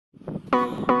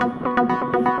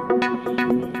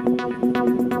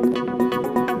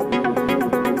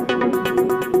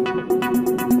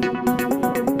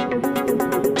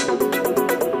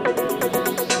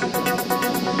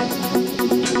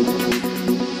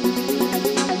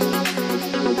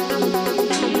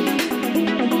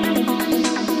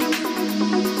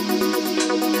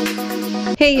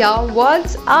Hey y'all,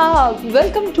 what's up?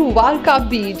 Welcome to Varca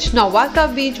Beach. Now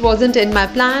Varca Beach wasn't in my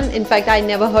plan. In fact, I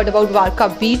never heard about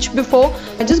Varca Beach before.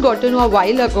 I just got to know a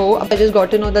while ago. I just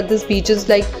got to know that this beach is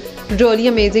like really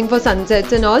amazing for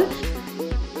sunsets and all.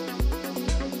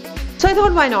 So I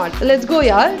thought, why not? Let's go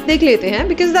yaar, dekh lete hain,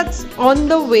 because that's on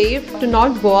the way to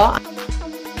North Goa.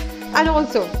 And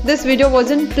also, this video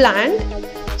wasn't planned,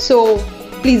 so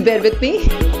please bear with me.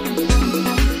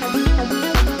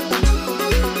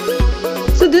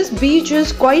 So this beach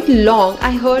is quite long.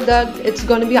 I heard that it's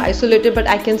going to be isolated, but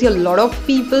I can see a lot of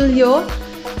people here,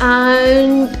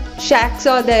 and shacks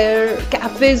are there,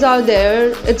 cafes are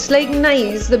there. It's like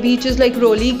nice. The beach is like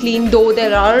really clean, though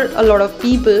there are a lot of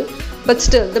people, but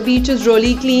still the beach is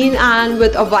really clean and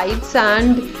with a white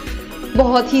sand.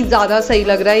 बहुत ही ज़्यादा सही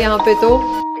लग रहा है यहाँ पे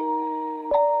तो.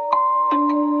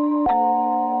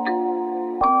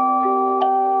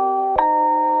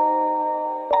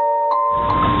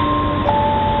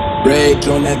 Rage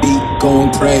on that beat,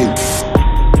 going crazy.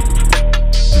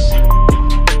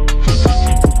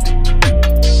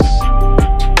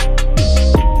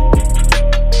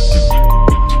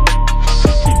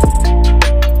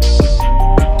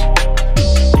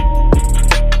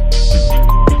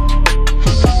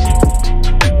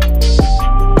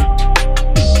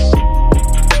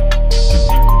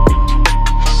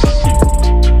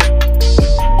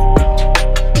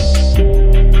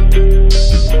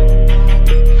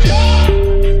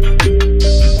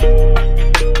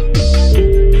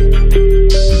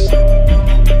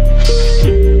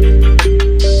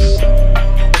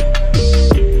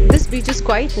 Which is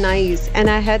quite nice, and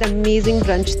I had amazing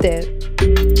brunch there.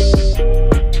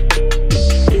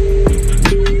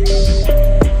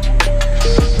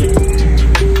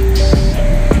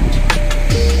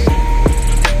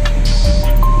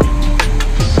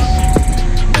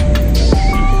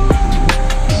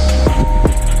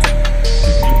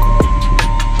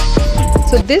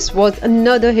 So this was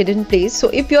another hidden place. So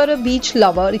if you're a beach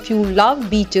lover, if you love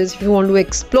beaches, if you want to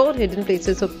explore hidden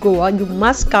places of Goa, you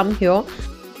must come here.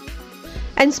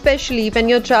 And especially when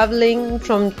you're traveling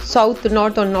from south to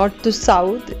north or north to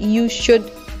south, you should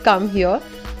come here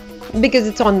because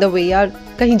it's on the way. Yaar,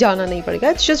 kahin jana nahi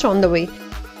padega. It's just on the way.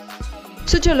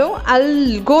 So chalo,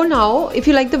 I'll go now. If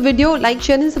you like the video, like,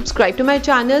 share and subscribe to my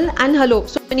channel. And hello,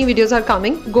 so many videos are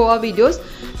coming, Goa videos.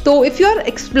 So if you're an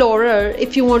explorer,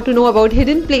 if you want to know about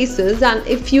hidden places, and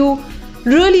if you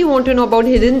really want to know about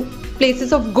hidden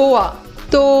places of Goa,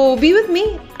 so be with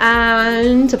me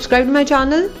and subscribe to my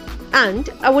channel. And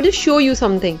I want to show you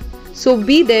something, so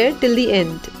be there till the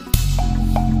end.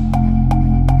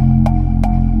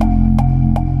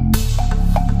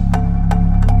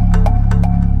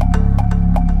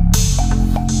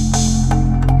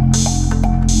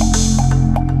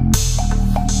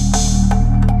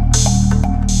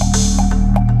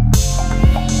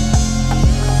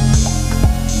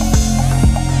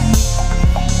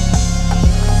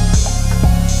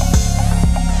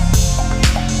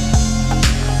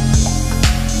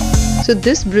 So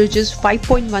this bridge is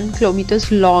 5.1 kilometers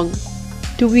long.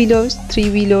 Two-wheelers,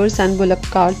 three-wheelers and bullock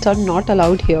carts are not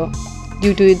allowed here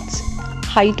due to its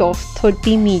height of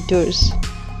 30 meters.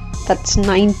 That's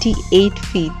 98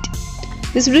 feet.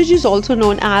 This bridge is also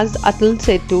known as Atal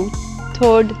setu,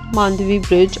 third Mandvi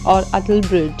bridge or Atal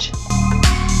bridge.